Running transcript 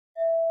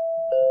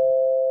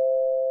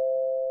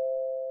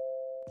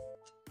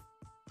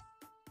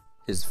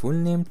His full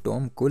name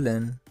Tom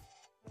Cullen,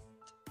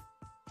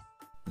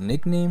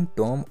 nickname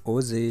Tom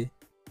Oze.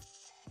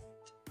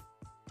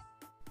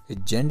 His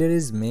gender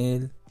is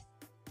male.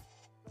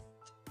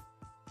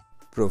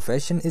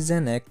 Profession is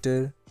an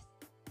actor.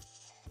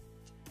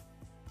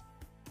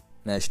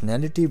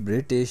 Nationality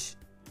British.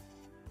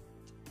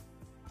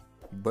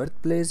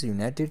 Birthplace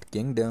United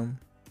Kingdom.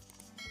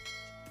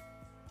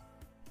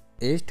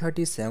 Age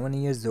 37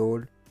 years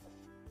old.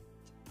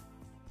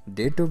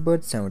 Date of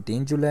birth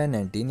 17 July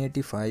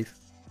 1985.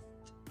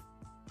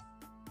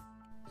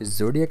 His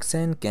zodiac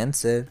sign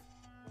Cancer.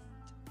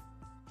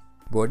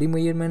 Body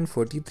measurement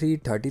 43,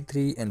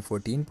 33 and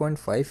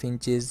 14.5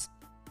 inches.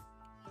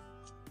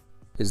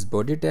 His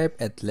body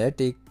type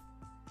athletic.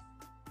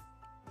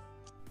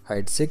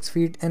 Height 6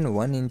 feet and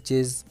 1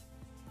 inches.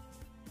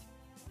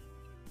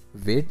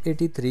 Weight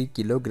 83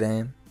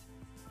 kg.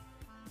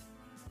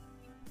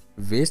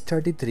 Waist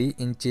 33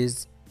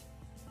 inches.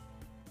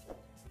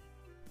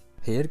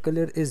 Hair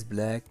color is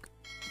black.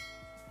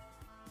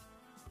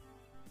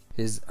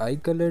 His eye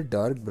color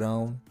dark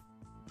brown.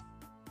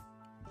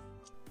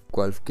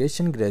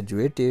 Qualification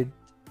graduated.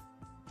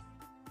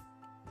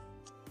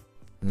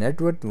 Net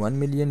worth $1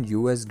 million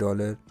US.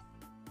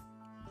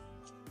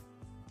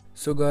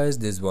 So guys,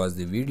 this was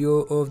the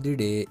video of the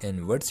day,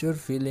 and what's your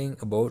feeling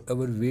about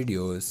our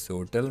videos?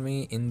 So tell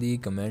me in the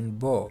comment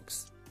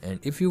box. And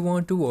if you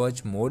want to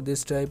watch more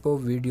this type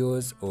of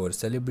videos or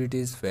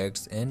celebrities,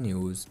 facts and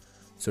news,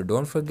 so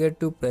don't forget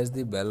to press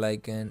the bell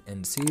icon,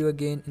 and see you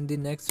again in the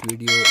next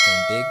video,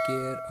 and take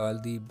care, all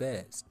the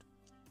best.